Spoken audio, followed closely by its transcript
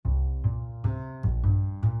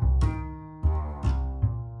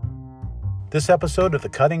This episode of the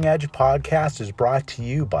Cutting Edge Podcast is brought to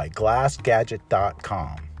you by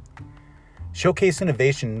GlassGadget.com. Showcase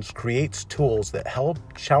Innovations creates tools that help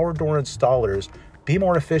shower door installers be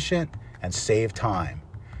more efficient and save time.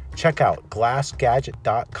 Check out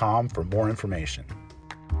GlassGadget.com for more information.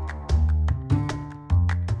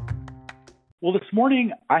 Well, this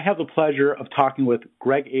morning I have the pleasure of talking with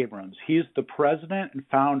Greg Abrams. He's the president and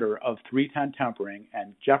founder of 310 Tempering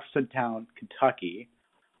in Jeffersontown, Kentucky.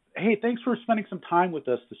 Hey, thanks for spending some time with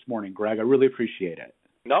us this morning, Greg. I really appreciate it.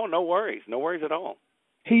 No worries. No worries at all.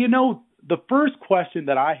 Hey, the first question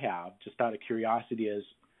that I have, just out of curiosity, is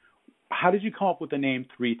how did you come up with the name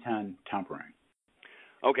 310 Tempering?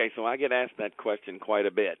 Okay, so I get asked that question quite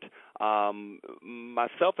a bit.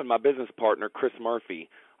 Myself and my business partner, Chris Murphy,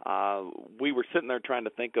 we were sitting there trying to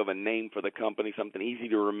think of a name for the company, something easy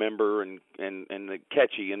to remember and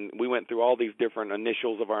catchy, and we went through all these different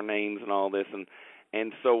initials of our names and all this,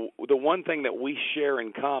 and so the one thing that we share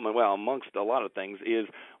in common, well, amongst a lot of things, is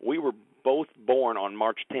we were both born on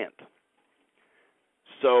March 10th.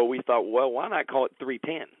 So we thought, well, why not call it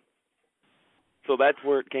 310? So that's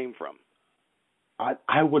where it came from.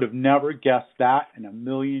 I would have never guessed that in a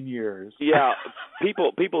million years. Yeah,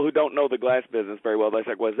 people who don't know the glass business very well, they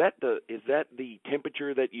say, "Well, is that the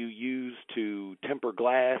temperature that you use to temper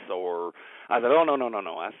glass?" Or I said, "Oh,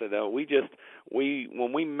 no. I said,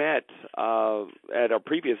 when we met at our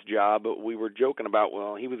previous job, we were joking about,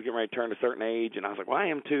 well, he was getting ready to turn a certain age, and I was like, well, I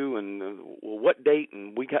am too, and well, what date?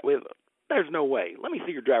 And there's no way. Let me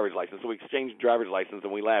see your driver's license. So we exchanged driver's license,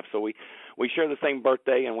 and we laughed. So we share the same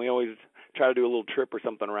birthday, and we always try to do a little trip or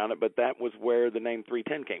something around it, but that was where the name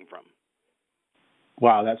 310 came from.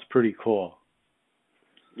 Wow, that's pretty cool.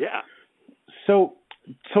 Yeah. So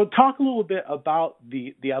talk a little bit about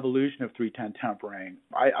the evolution of 310 Tempering.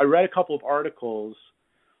 I read a couple of articles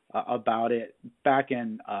about it back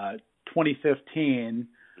in 2015.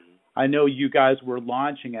 I know you guys were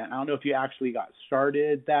launching it. I don't know if you actually got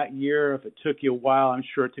started that year, if it took you a while. I'm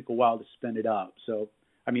sure it took a while to spin it up. So,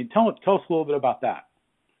 tell us a little bit about that.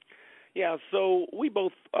 Yeah, so we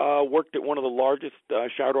both worked at one of the largest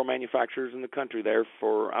shower door manufacturers in the country there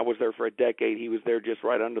I was there for a decade. He was there just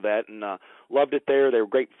right under that, and loved it there. They were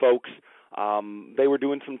great folks. They were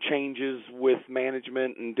doing some changes with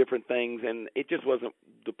management and different things, and it just wasn't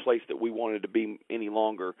the place that we wanted to be any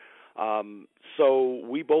longer. So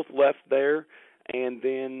we both left there, and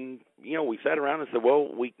then, we sat around and said, well,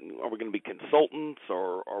 are we going to be consultants,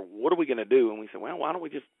 or what are we going to do? And we said, well, why don't we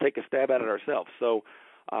just take a stab at it ourselves? So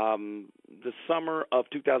the summer of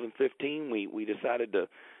 2015, we decided to,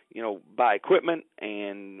 buy equipment,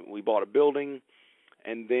 and we bought a building,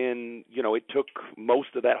 and then, it took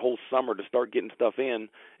most of that whole summer to start getting stuff in.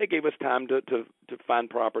 It gave us time to find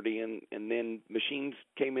property, and then machines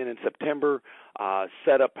came in September,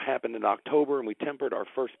 setup happened in October, and we tempered our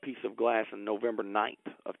first piece of glass on November 9th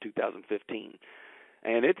of 2015.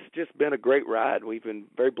 And it's just been a great ride. We've been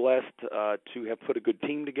very blessed to have put a good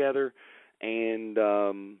team together, and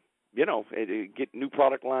get new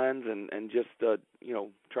product lines and just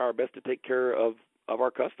try our best to take care of our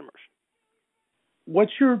customers.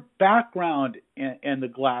 What's your background in the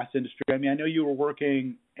glass industry? I know you were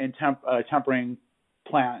working in tempering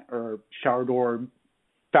plant or shower door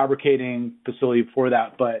fabricating facility before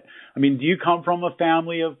that, but do you come from a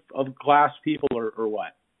family of glass people or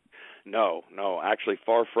what? No, actually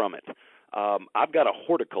far from it. I've got a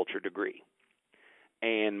horticulture degree,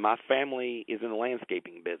 and my family is in the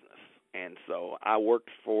landscaping business. And so I worked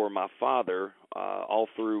for my father all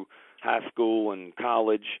through high school and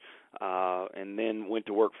college, and then went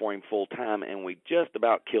to work for him full-time, and we just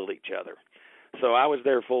about killed each other. So I was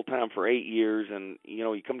there full-time for 8 years, and,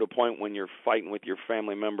 you come to a point when you're fighting with your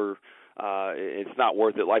family member, it's not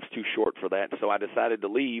worth it. Life's too short for that. So I decided to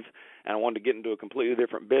leave, and I wanted to get into a completely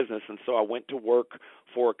different business, and so I went to work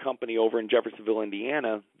for a company over in Jeffersonville,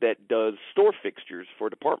 Indiana, that does store fixtures for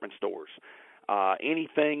department stores.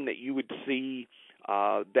 Anything that you would see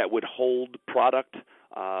that would hold product,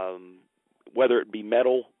 whether it be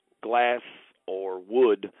metal, glass, or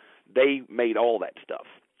wood, they made all that stuff.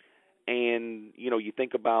 And, you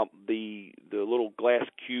think about the little glass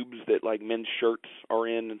cubes that, like, men's shirts are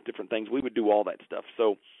in and different things. We would do all that stuff.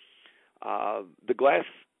 So the glass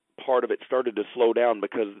part of it started to slow down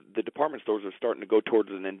because the department stores are starting to go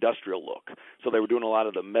towards an industrial look. So they were doing a lot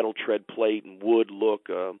of the metal tread plate and wood look,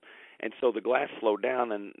 and so the glass slowed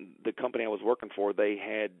down. And the company I was working for, they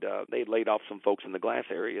had laid off some folks in the glass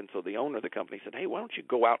area, and so the owner of the company said, hey, why don't you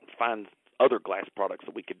go out and find other glass products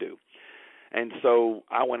that we could do? And so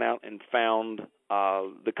I went out and found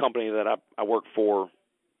the company that I worked for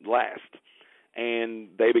last, and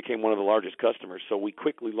they became one of the largest customers. So we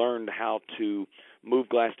quickly learned how to move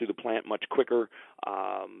glass through the plant much quicker.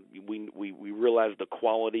 We realized the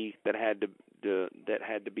quality that had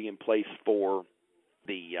to be in place for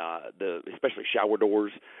the especially shower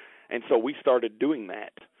doors, and so we started doing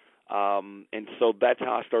that. And so that's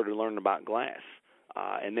how I started learning about glass.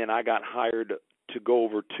 And then I got hired to go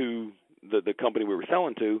over to the company we were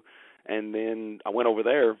selling to, and then I went over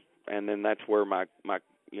there, and then that's where my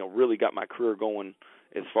really got my career going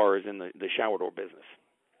as far as in the shower door business.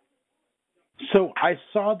 So I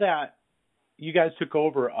saw that you guys took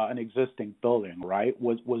over an existing building, right?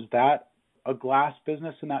 Was that a glass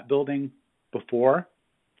business in that building before?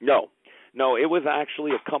 No, it was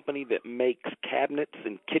actually a company that makes cabinets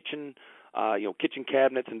and kitchen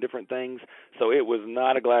cabinets and different things. So it was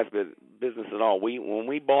not a glass business at all. When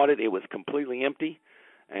we bought it, it was completely empty.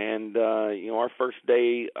 And our first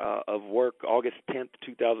day of work, August 10th,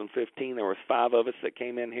 2015, there was 5 of us that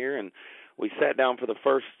came in here, and we sat down for the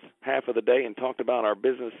first half of the day and talked about our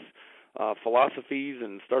business philosophies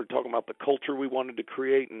and started talking about the culture we wanted to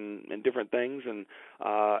create and different things. And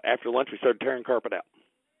after lunch, we started tearing carpet out.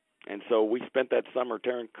 And so we spent that summer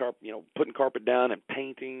putting carpet down and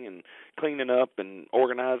painting and cleaning up and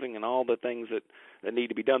organizing and all the things that need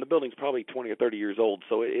to be done. The building's probably 20 or 30 years old,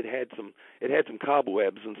 so it had some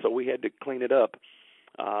cobwebs, and so we had to clean it up.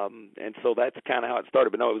 And so that's kind of how it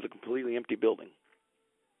started. But no, it was a completely empty building.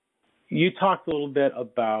 You talked a little bit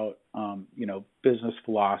about business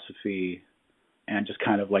philosophy and just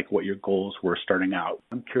kind of like what your goals were starting out.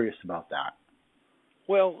 I'm curious about that.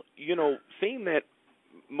 Well, seeing that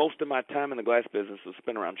most of my time in the glass business was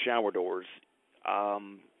spent around shower doors,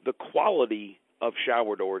 the quality of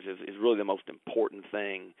shower doors is really the most important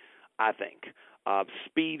thing, I think.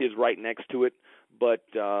 Speed is right next to it, but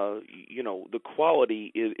the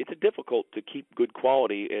quality it's difficult to keep good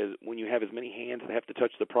quality as when you have as many hands that have to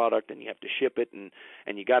touch the product and you have to ship it and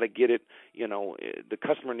you got to get it. The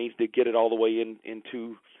customer needs to get it all the way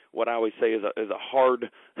into what I always say is a hard.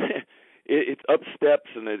 It's up steps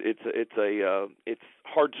and it's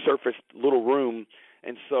hard surfaced little room,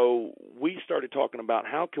 and so we started talking about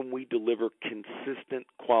how can we deliver consistent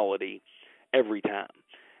quality every time.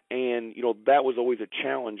 And that was always a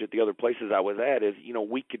challenge at the other places I was at. Is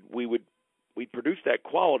we'd produce that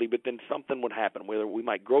quality, but then something would happen, whether we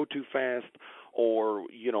might grow too fast, or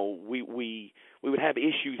we would have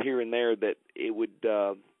issues here and there that it would.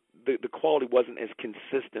 The quality wasn't as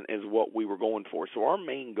consistent as what we were going for. So our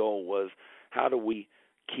main goal was how do we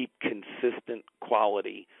keep consistent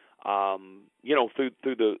quality, through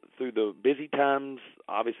the busy times,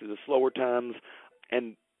 obviously the slower times,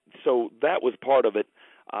 and so that was part of it.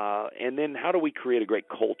 And then how do we create a great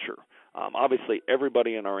culture? Obviously,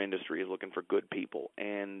 everybody in our industry is looking for good people,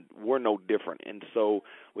 and we're no different. And so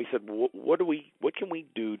we said, what can we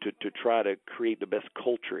do to try to create the best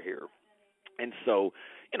culture here? And so,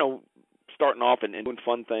 starting off and doing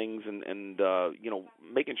fun things and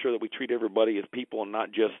making sure that we treat everybody as people and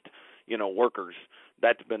not just, workers.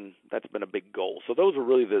 That's been a big goal. So those are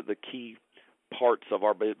really the key parts of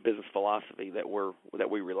our business philosophy that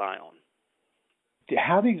we rely on.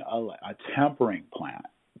 Having a tempering plant,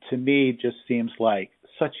 to me, just seems like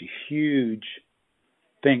such a huge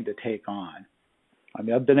thing to take on. I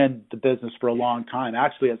mean, I've been in the business for a long time.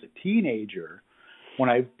 Actually, as a teenager, when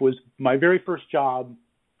I was my very first job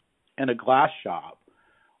in a glass shop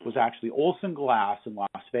was actually Olson Glass in Las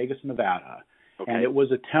Vegas, Nevada, okay. And it was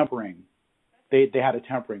a tempering. They had a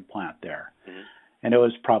tempering plant there, mm-hmm. And it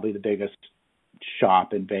was probably the biggest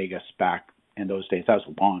shop in Vegas back in those days. That was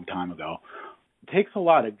a long time ago. It takes a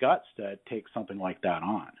lot of guts to take something like that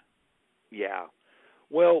on. Yeah.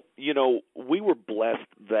 Well, we were blessed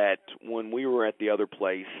that when we were at the other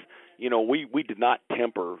place, we did not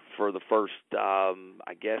temper for the first, 2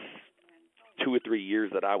 or 3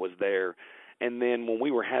 years that I was there. And then when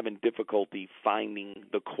we were having difficulty finding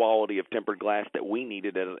the quality of tempered glass that we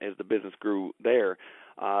needed as the business grew there,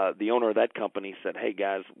 the owner of that company said, hey,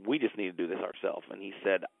 guys, we just need to do this ourselves. And he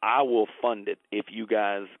said, I will fund it if you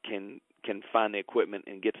guys can find the equipment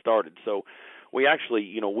and get started. So we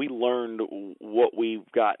actually, we learned what we've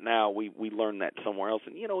got now. We learned that somewhere else.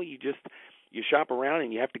 And, you shop around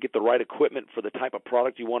and you have to get the right equipment for the type of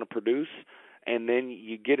product you want to produce. And then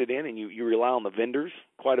you get it in and you rely on the vendors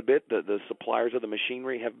quite a bit. The suppliers of the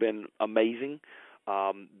machinery have been amazing.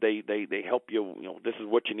 They help you, this is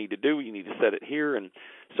what you need to do. You need to set it here. And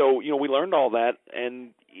so, we learned all that.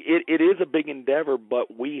 And it is a big endeavor,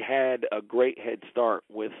 but we had a great head start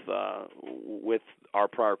with our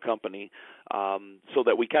prior company so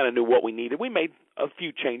that we kind of knew what we needed. We made a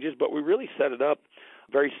few changes, but we really set it up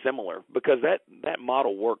very similar because that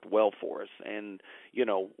model worked well for us. And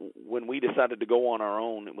when we decided to go on our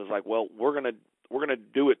own, it was like, well, we're gonna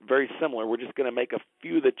do it very similar. We're just gonna make a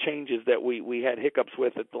few of the changes that we had hiccups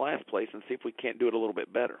with at the last place and see if we can't do it a little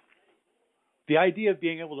bit better. The idea of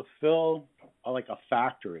being able to fill like a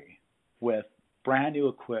factory with brand new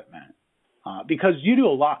equipment, because you do a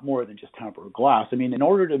lot more than just tempered glass. I mean, in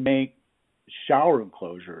order to make shower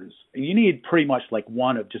enclosures, you need pretty much like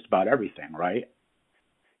one of just about everything, right?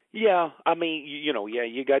 Yeah, I mean,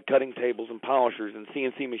 you got cutting tables and polishers and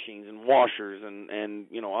CNC machines and washers and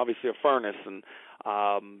obviously a furnace and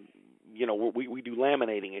we do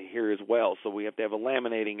laminating here as well, so we have to have a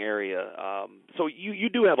laminating area. So you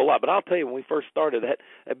do have a lot, but I'll tell you, when we first started,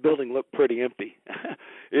 that building looked pretty empty.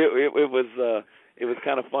 it was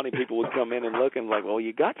kind of funny. People would come in and look and like, well,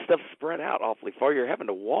 you got stuff spread out awfully far. You're having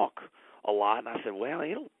to walk a lot. And I said, well,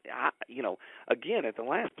 again, at the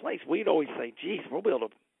last place, we'd always say, geez, we'll be able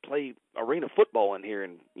to play arena football in here,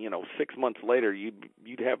 and 6 months later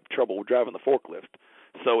you'd have trouble driving the forklift.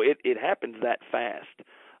 So it happens that fast.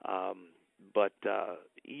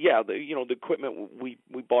 The equipment, we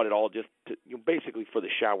bought it all just to, basically for the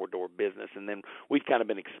shower door business, and then we've kind of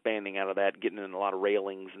been expanding out of that, getting in a lot of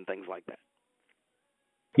railings and things like that.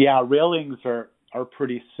 Yeah, railings are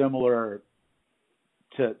pretty similar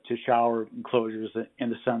to shower enclosures in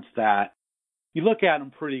the sense that you look at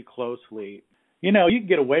them pretty closely. You can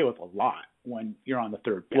get away with a lot when you're on the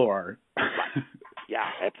third floor. Yeah,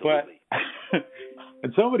 absolutely. But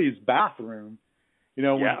in somebody's bathroom,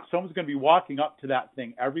 when someone's going to be walking up to that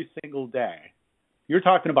thing every single day, you're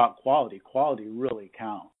talking about quality. Quality really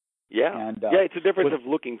counts. Yeah, and, it's a difference of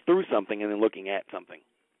looking through something and then looking at something.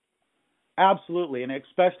 Absolutely, and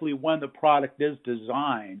especially when the product is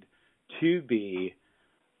designed to be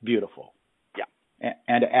beautiful. Yeah,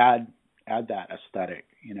 and add that aesthetic,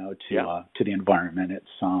 to the environment.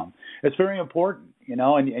 It's very important,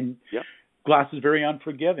 and glass is very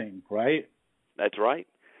unforgiving, right? That's right.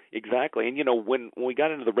 Exactly. And, when we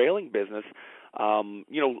got into the railing business, a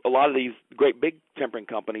lot of these great big tempering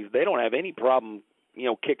companies, they don't have any problem,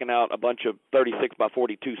 kicking out a bunch of 36 by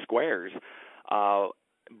 42 squares.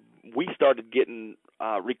 We started getting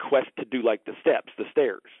requests to do like the steps, the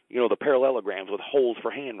stairs, the parallelograms with holes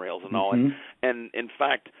for handrails and all. Mm-hmm. And in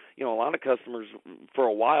fact, a lot of customers for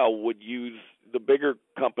a while would use the bigger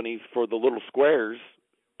companies for the little squares,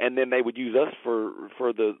 and then they would use us for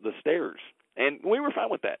the stairs. And we were fine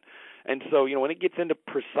with that. And so, when it gets into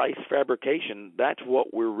precise fabrication, that's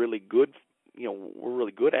what we're really good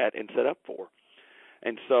at and set up for.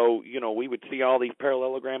 And so, we would see all these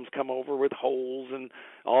parallelograms come over with holes and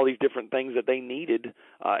all these different things that they needed,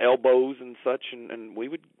 elbows and such, and we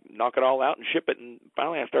would knock it all out and ship it. And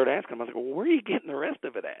finally I started asking them, I was like, well, where are you getting the rest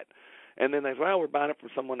of it at? And then they said, well, we're buying it from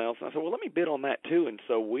someone else. And I said, well, let me bid on that too. And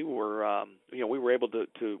so we were able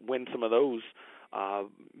to win some of those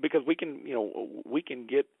because we can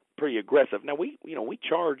get pretty aggressive. Now we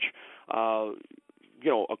charge,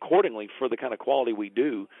 accordingly for the kind of quality we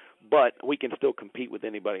do, but we can still compete with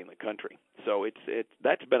anybody in the country. So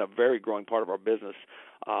that's been a very growing part of our business,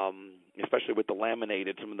 especially with the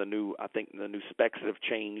laminated. Some of the new specs that have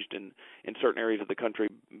changed in certain areas of the country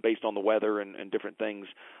based on the weather and different things.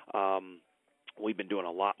 We've been doing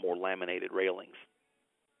a lot more laminated railings.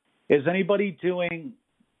 Is anybody doing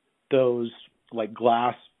those like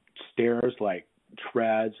glass stairs, like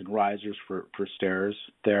treads and risers for stairs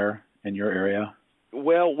there in your area?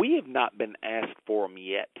 Well, we have not been asked for them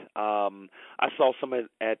yet. I saw some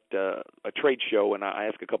at a trade show, and I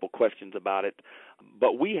asked a couple questions about it,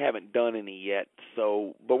 but we haven't done any yet.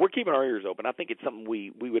 But we're keeping our ears open. I think it's something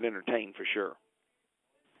we would entertain for sure.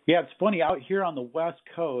 Yeah, it's funny. Out here on the West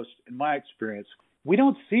Coast, in my experience, we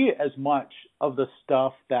don't see as much of the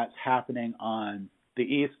stuff that's happening on the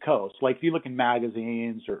East Coast. Like if you look in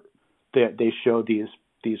magazines, or they show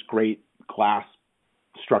these great glass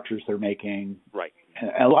structures they're making. Right. And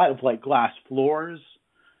a lot of like glass floors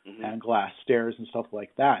mm-hmm. and glass stairs and stuff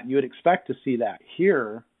like that. And you would expect to see that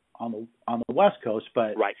here on the West Coast,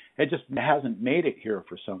 but right. It just hasn't made it here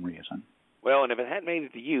for some reason. Well, and if it hadn't made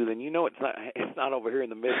it to you, then it's not over here in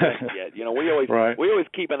the Midwest yet. We always right. we always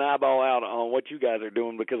keep an eyeball out on what you guys are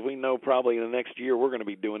doing because we know probably in the next year we're going to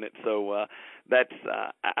be doing it. So that's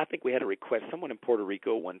I think we had a request. Someone in Puerto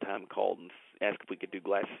Rico one time called and asked if we could do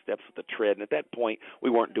glass steps with the tread, and at that point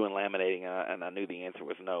we weren't doing laminating, and I knew the answer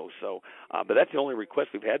was no. So, but that's the only request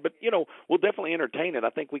we've had. But we'll definitely entertain it. I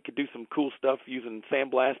think we could do some cool stuff using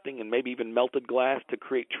sandblasting and maybe even melted glass to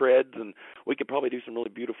create treads, and we could probably do some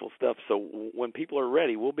really beautiful stuff. So when people are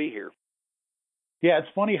ready, we'll be here. Yeah, it's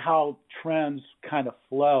funny how trends kind of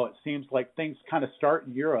flow. It seems like things kind of start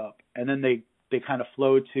in Europe, and then they they kind of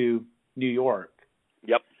flow to New York.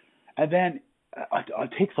 Yep. And then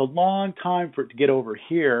it takes a long time for it to get over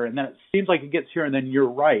here. And then it seems like it gets here, and then you're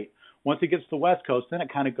right. Once it gets to the West Coast, then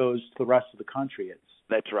it kind of goes to the rest of the country.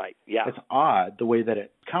 That's right. Yeah. It's odd the way that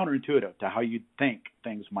it's counterintuitive to how you'd think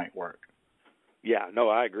things might work. Yeah. No,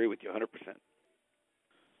 I agree with you 100%.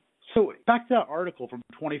 So back to that article from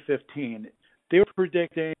 2015, they were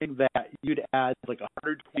predicting that you'd add like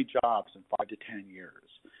 120 jobs in 5 to 10 years.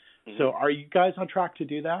 Mm-hmm. So are you guys on track to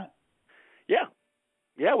do that? Yeah.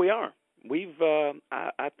 Yeah, we are. We've,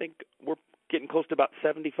 I think we're getting close to about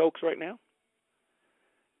 70 folks right now.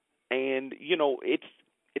 And, you know, it's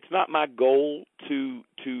not my goal to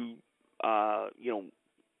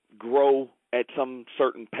grow at some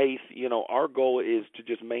certain pace. You know, our goal is to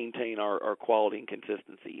just maintain our quality and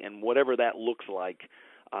consistency. And whatever that looks like,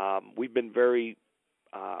 we've been very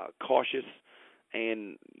cautious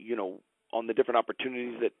and, you know, on the different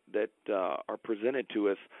opportunities that are presented to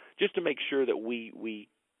us, just to make sure that we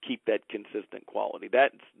keep that consistent quality.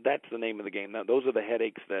 That's the name of the game. Now, those are the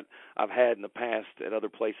headaches that I've had in the past at other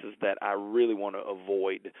places that I really want to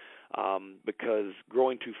avoid, because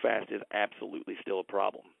growing too fast is absolutely still a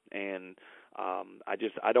problem. And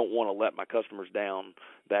I don't want to let my customers down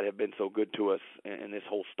that have been so good to us in this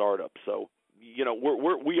whole startup. So, you know,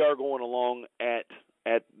 we are going along at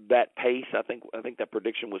that pace. I think that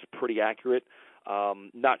prediction was pretty accurate.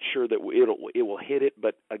 Not sure that it will hit it,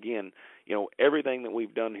 but again, you know, everything that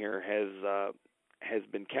we've done here has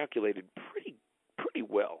been calculated pretty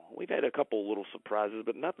well. We've had a couple little surprises,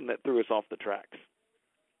 but nothing that threw us off the tracks.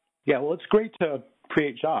 Yeah, well, it's great to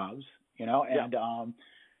create jobs, you know, and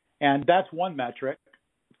and that's one metric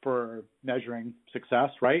for measuring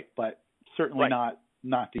success, right? But certainly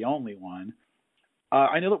not the only one.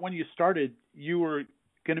 I know that when you started, you were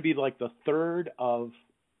going to be like the third of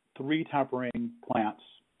 3 tempering plants,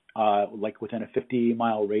 like within a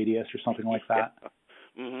 50-mile radius or something like that.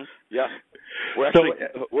 Yeah. Mm-hmm. Yeah. We're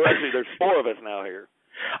actually there's 4 of us now here.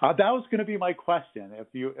 That was going to be my question,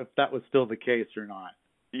 if that was still the case or not.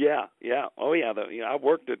 Yeah. Oh, yeah. I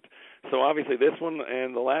worked at, so obviously this one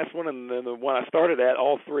and the last one and then the one I started at,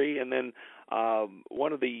 all 3, and then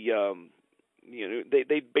one of the, you know,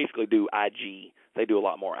 they basically do IG. They do a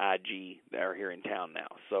lot more IG that are here in town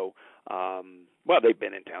now. So, well, they've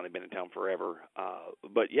been in town. They've been in town forever.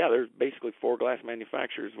 But yeah, there's basically 4 glass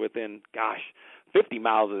manufacturers within, 50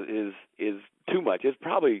 miles is too much. It's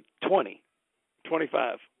probably 20,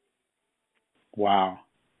 25. Wow.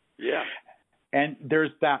 Yeah. And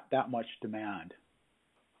there's that much demand.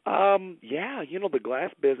 Yeah, you know, the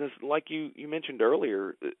glass business, like you mentioned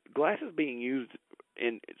earlier, glass is being used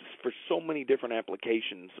for so many different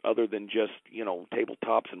applications other than just, you know,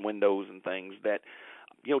 tabletops and windows and things that,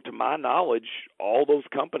 you know, to my knowledge, all those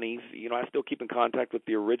companies, you know, I still keep in contact with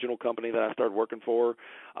the original company that I started working for,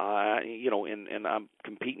 you know, and I'm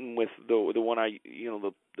competing with the one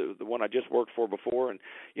the one I just worked for before. And,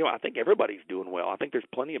 you know, I think everybody's doing well. I think there's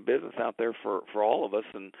plenty of business out there for all of us,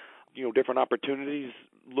 and, you know, different opportunities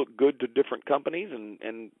look good to different companies,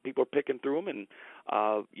 and people are picking through them. And,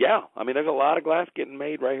 yeah, I mean, there's a lot of glass getting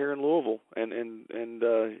made right here in Louisville and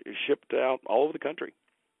shipped out all over the country.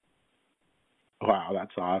 Wow,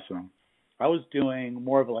 that's awesome. I was doing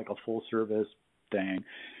more of a full service thing,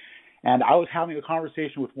 and I was having a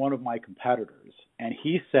conversation with one of my competitors, and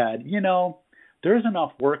he said, you know, there's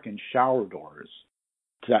enough work in shower doors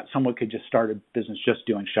that someone could just start a business just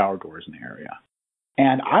doing shower doors in the area.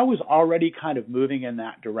 And I was already kind of moving in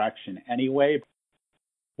that direction anyway.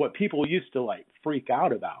 What people used to freak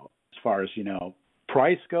out about as far as, you know,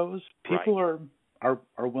 price goes, people are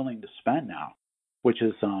willing to spend now, which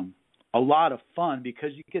is a lot of fun because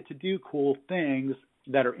you get to do cool things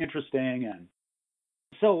that are interesting. And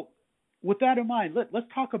so with that in mind, let's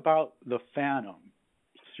talk about the Phantom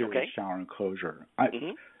series shower enclosure.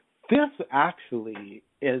 This actually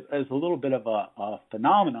is a little bit of a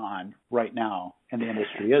phenomenon right now in the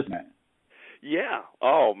industry, isn't it? Yeah.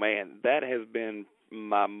 Oh, man, that has been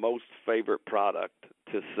my most favorite product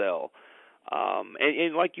to sell.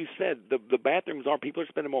 And like you said, the bathrooms people are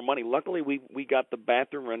spending more money. Luckily, we got the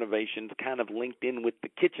bathroom renovations kind of linked in with the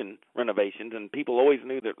kitchen renovations, and people always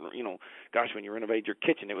knew that, you know, when you renovate your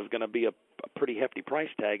kitchen, it was going to be a pretty hefty price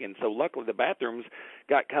tag. And so luckily the bathrooms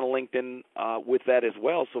got kind of linked in with that as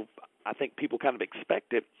well. So I think people kind of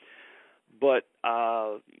expect it. But,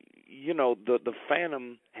 you know, the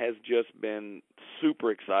Phantom has just been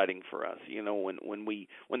super exciting for us. You know, when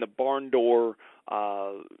the barn door,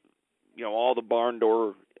 you know, all the barn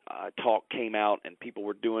door talk came out and people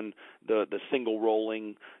were doing the single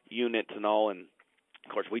rolling units and all. And,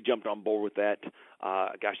 of course, we jumped on board with that.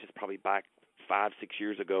 It's probably back 5-6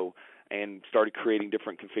 years ago. and started creating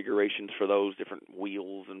different configurations for those different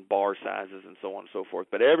wheels and bar sizes and so on and so forth.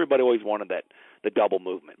 But everybody always wanted the double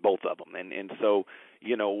movement, both of them. And so,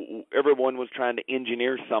 everyone was trying to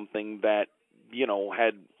engineer something that,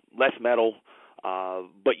 had less metal,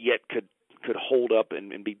 but yet could hold up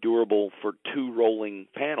and be durable for two rolling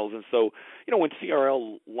panels. And so, when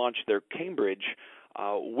CRL launched their Cambridge,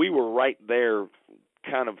 we were right there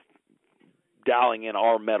kind of dialing in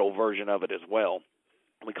our metal version of it as well.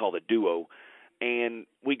 We called it Duo. And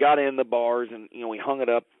we got in the bars and, we hung it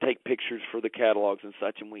up, take pictures for the catalogs and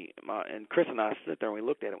such. And and Chris and I sit there and we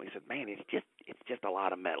looked at it and we said, man, it's just a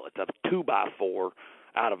lot of metal. It's a 2x4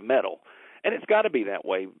 out of metal. And it's got to be that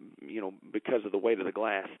way, because of the weight of the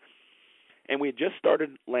glass. And we had just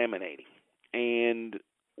started laminating. And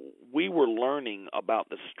we were learning about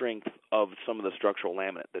the strength of some of the structural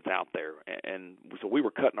laminate that's out there. And so we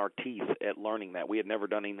were cutting our teeth at learning that. We had never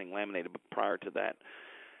done anything laminated prior to that.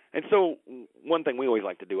 And so one thing we always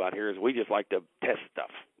like to do out here is we just like to test stuff.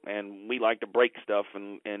 And we like to break stuff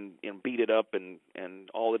and beat it up and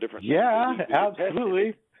all the different things. Yeah,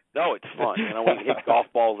 absolutely. No, it's fun. We hit golf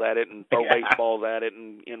balls at it and throw baseballs at it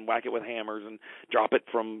and whack it with hammers and drop it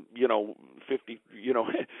from, 50,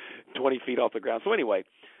 20 feet off the ground. So anyway,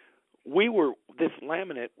 this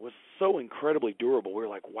laminate was so incredibly durable. We were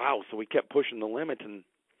like, wow. So we kept pushing the limits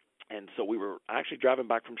and so we were actually driving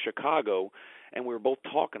back from Chicago and we were both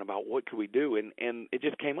talking about what could we do. And it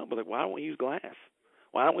just came up with why don't we use glass?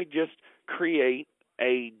 Why don't we just create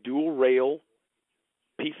a dual rail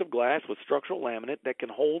piece of glass with structural laminate that can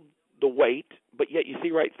hold the weight, but yet you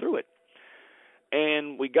see right through it.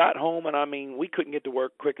 And we got home, and we couldn't get to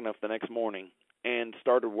work quick enough the next morning and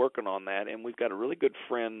started working on that. And we've got a really good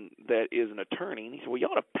friend that is an attorney, and he said, well, you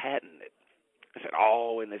ought to patent it. I said,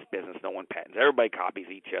 in this business, no one patents. Everybody copies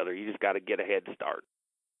each other. You just got to get a head start.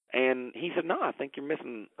 And he said, no, I think you're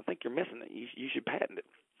missing it. You should patent it.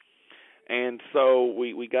 And so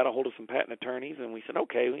we got a hold of some patent attorneys, and we said,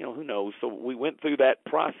 okay, who knows? So we went through that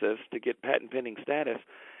process to get patent pending status.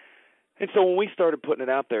 And so when we started putting it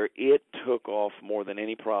out there, it took off more than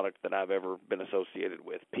any product that I've ever been associated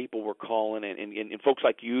with. People were calling, and folks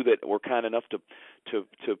like you that were kind enough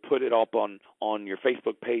to put it up on your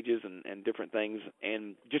Facebook pages and different things,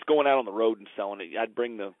 and just going out on the road and selling it. I'd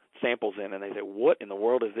bring the samples in, and they said, what in the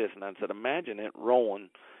world is this? And I said, imagine it rolling.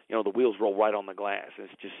 The wheels roll right on the glass.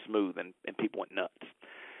 It's just smooth, and people went nuts.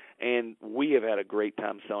 And we have had a great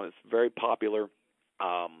time selling it. It's very popular.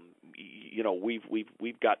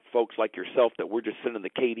 We've got folks like yourself that we're just sending the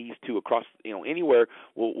KDs to across, anywhere.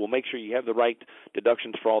 We'll make sure you have the right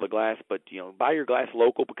deductions for all the glass, but, buy your glass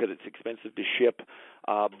local because it's expensive to ship.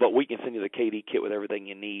 But we can send you the KD kit with everything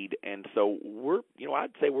you need. And so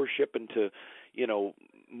I'd say we're shipping to,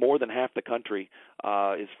 more than half the country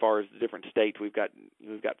as far as the different states. We've got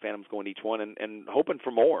Phantoms going to each one and hoping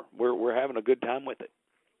for more. We're having a good time with it.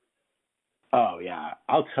 Oh, yeah.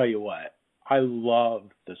 I'll tell you what. I love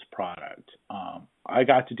this product. I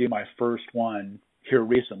got to do my first one here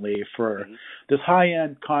recently for this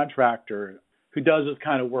high-end contractor who does this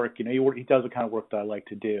kind of work. He does the kind of work that I like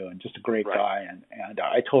to do, and just a great guy. And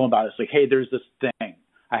I told him about it. It's like, hey, there's this thing.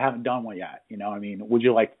 I haven't done one yet. Would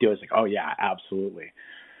you like to do it? It's like, oh, yeah, absolutely.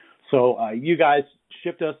 So you guys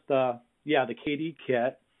shipped us the KD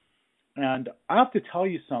kit, and I have to tell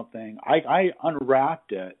you something. I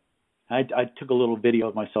unwrapped it. I took a little video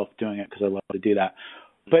of myself doing it because I love to do that.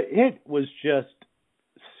 But it was just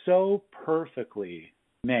so perfectly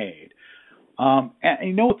made. And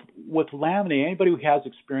with laminating, anybody who has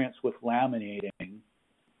experience with laminating,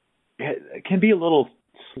 it can be a little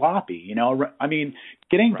sloppy,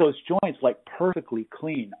 getting those joints perfectly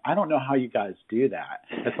clean. I don't know how you guys do that.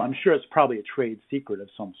 I'm sure it's probably a trade secret of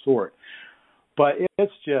some sort, but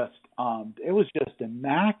it's just, it was just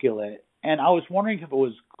immaculate. And I was wondering if it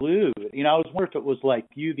was glued. I was wondering if it was like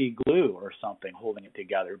UV glue or something holding it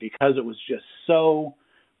together, because it was just so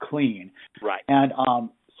clean. Right. And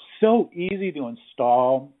so easy to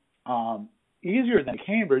install, easier than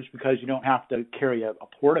Cambridge because you don't have to carry a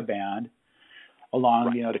portaband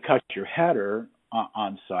along, to cut your header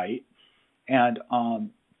on site. And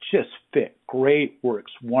just fit great,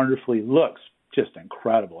 works wonderfully, looks just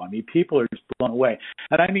incredible. People are just blown away.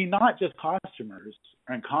 And not just customers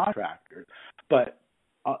and contractors, but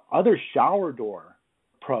other shower door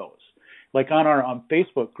pros. Like on our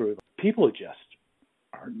Facebook group, people just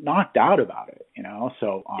are knocked out about it,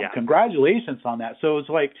 So congratulations on that. So it's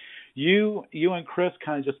like you and Chris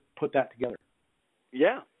kind of just put that together.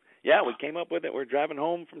 Yeah. Yeah, we came up with it. We're driving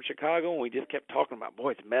home from Chicago, and we just kept talking about,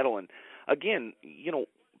 boy, it's metal. And again,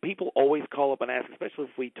 people always call up and ask, especially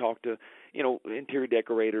if we talk to, interior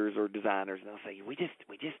decorators or designers, and they'll say, we just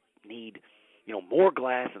need, more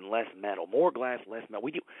glass and less metal, more glass, less metal.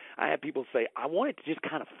 I have people say, I want it to just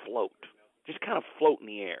kind of float in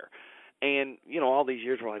the air. And, all these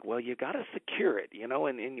years we're like, well, you got to secure it,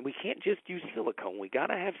 and we can't just use silicone. We got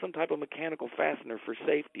to have some type of mechanical fastener for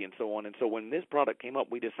safety and so on. And so when this product came up,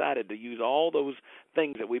 we decided to use all those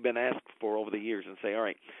things that we've been asked for over the years and say, all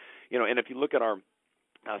right, and if you look at our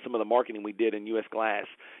some of the marketing we did in U.S. Glass,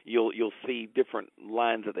 you'll see different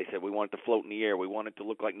lines that they said we want it to float in the air, we want it to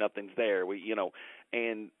look like nothing's there,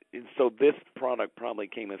 and so this product probably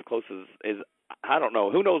came as close as I don't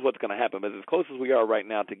know, who knows what's going to happen, but as close as we are right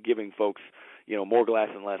now to giving folks, more glass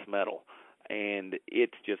and less metal. And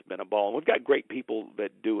it's just been a ball. And we've got great people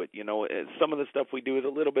that do it. Some of the stuff we do is a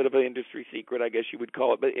little bit of an industry secret, I guess you would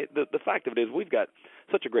call it. But the fact of it is we've got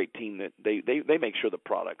such a great team that they make sure the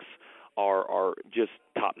products are just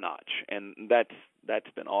top notch, and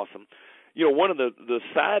that's been awesome. One of the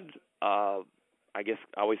sad, I guess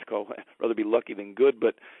I always call rather be lucky than good,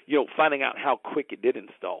 but finding out how quick it did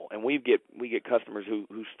install, and we get customers who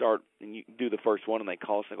start and you do the first one and they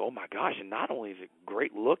call us and go, oh my gosh, and not only is it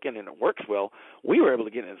great looking and it works well, we were able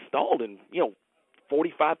to get it installed in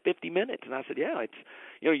 45, 50 minutes. And I said, yeah, it's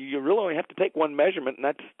you really only have to take one measurement, and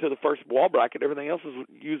that's to the first wall bracket. Everything else is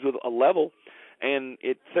used with a level, and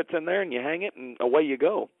it sits in there and you hang it and away you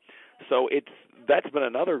go. So that's been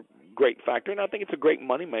another great factor, and I think it's a great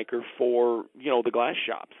moneymaker for the glass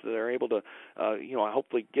shops. They're able to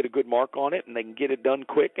hopefully get a good mark on it, and they can get it done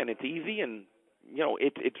quick, and it's easy, and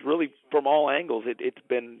it's really from all angles. It's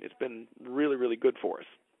been really, really good for us.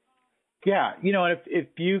 Yeah, if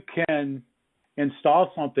you can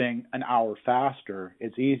install something an hour faster,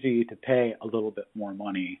 it's easy to pay a little bit more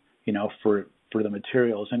money, for the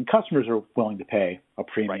materials, and customers are willing to pay a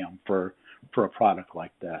premium for a product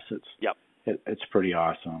like this. It's pretty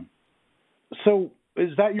awesome. So is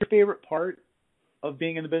that your favorite part of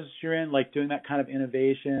being in the business you're in, like doing that kind of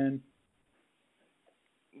innovation?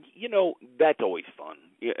 That's always fun.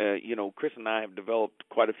 Chris and I have developed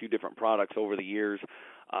quite a few different products over the years,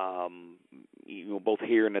 both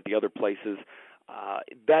here and at the other places.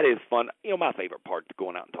 That is fun. My favorite part is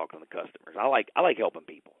going out and talking to the customers. I like helping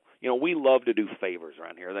people. We love to do favors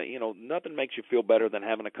around here. That nothing makes you feel better than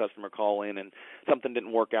having a customer call in and something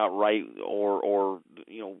didn't work out right, or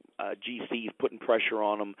GC's putting pressure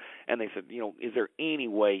on them, and they said, is there any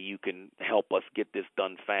way you can help us get this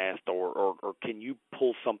done fast, or can you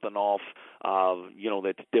pull something off,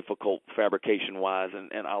 that's difficult fabrication wise?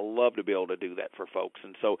 And I love to be able to do that for folks.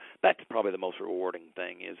 And so that's probably the most rewarding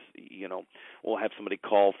thing is, we'll have somebody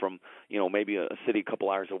call from, maybe a city a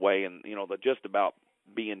couple hours away, and they're just about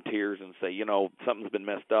be in tears and say, something's been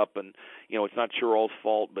messed up, and it's not your all's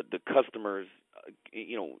fault, but the customer's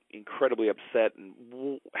incredibly upset,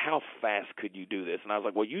 and how fast could you do this? And I was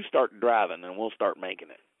like, well, you start driving and we'll start making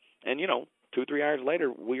it. And 2-3 hours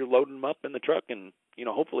later, we're loading them up in the truck and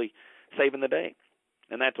hopefully saving the day.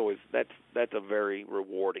 And that's a very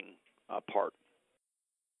rewarding part.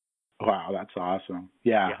 Wow, that's awesome.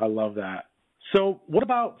 Yeah, I love that. So what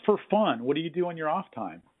about for fun? What do you do on your off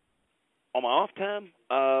time? On my off time,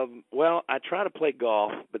 well, I try to play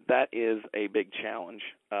golf, but that is a big challenge.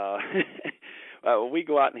 We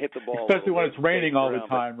go out and hit the ball. Especially when it's raining all the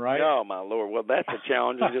time, right? Oh, my Lord. Well, that's a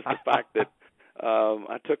challenge, and just the fact that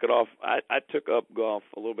I took it off. I took up golf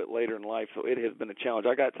a little bit later in life, so it has been a challenge.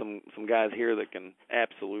 I got some guys here that can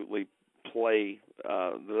absolutely play.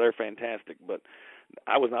 They're fantastic, but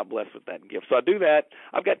I was not blessed with that gift. So I do that.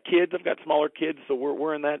 I've got kids. I've got smaller kids, so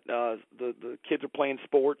we're in that. The kids are playing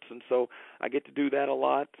sports, and so I get to do that a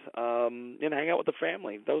lot. And hang out with the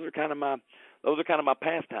family. Those are kind of my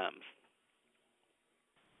pastimes.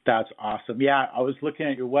 That's awesome. Yeah, I was looking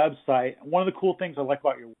at your website. One of the cool things I like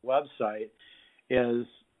about your website is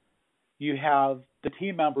you have the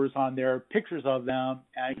team members on there, pictures of them,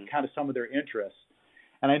 and kind of some of their interests.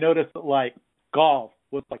 And I noticed that like golf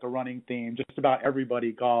was like a running theme. Just about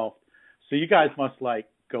everybody golfed. So you guys must like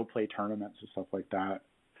go play tournaments and stuff like that.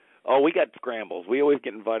 Oh, we got scrambles. We always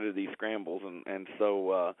get invited to these scrambles, and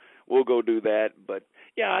so we'll go do that. But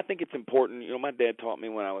yeah, I think it's important. My dad taught me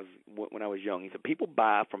when I was young. He said people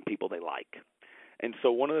buy from people they like, and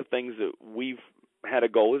so one of the things that we've had a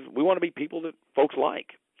goal is we want to be people that folks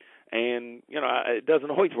like. And, it doesn't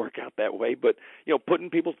always work out that way, but, putting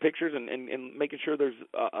people's pictures and making sure there's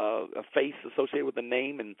a face associated with the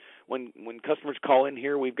name. And when customers call in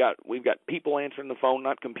here, we've got people answering the phone,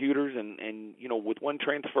 not computers. And with one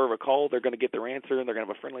transfer of a call, they're going to get their answer, and they're going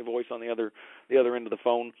to have a friendly voice on the other end of the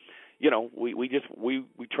phone.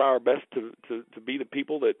 We try our best to be the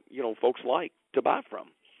people that, folks like to buy from.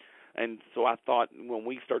 And so I thought when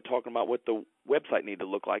we started talking about what the website needed to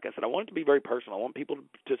look like, I said I want it to be very personal. I want people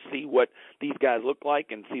to see what these guys look like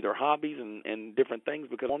and see their hobbies and different things,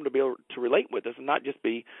 because I want them to be able to relate with us and not just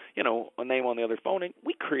be, a name on the other phone. And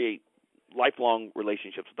we create lifelong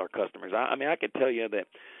relationships with our customers. I mean, I could tell you that,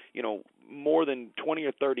 more than 20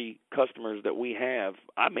 or 30 customers that we have,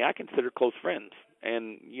 I consider close friends.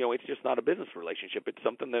 And, it's just not a business relationship. It's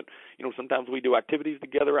something that, sometimes we do activities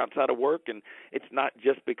together outside of work, and it's not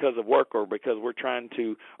just because of work or because we're trying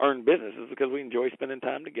to earn business. It's because we enjoy spending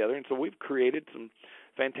time together. And so we've created some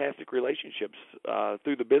fantastic relationships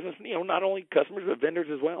through the business, not only customers, but vendors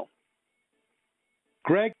as well.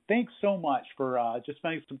 Greg, thanks so much for just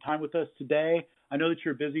spending some time with us today. I know that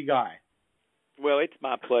you're a busy guy. Well, it's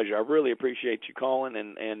my pleasure. I really appreciate you calling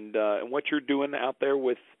and what you're doing out there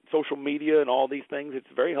with social media and all these things. It's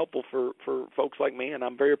very helpful for folks like me, and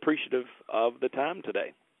I'm very appreciative of the time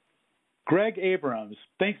today. Greg Abrams,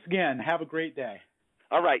 thanks again. Have a great day.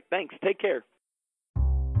 All right. Thanks. Take care.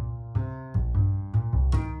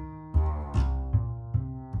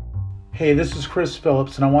 Hey, this is Chris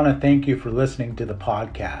Phillips, and I want to thank you for listening to the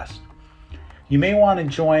podcast. You may want to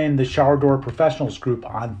join the Shower Door Professionals group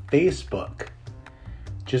on Facebook.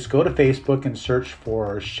 Just go to Facebook and search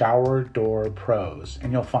for Shower Door Pros,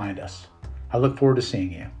 and you'll find us. I look forward to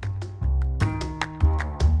seeing you.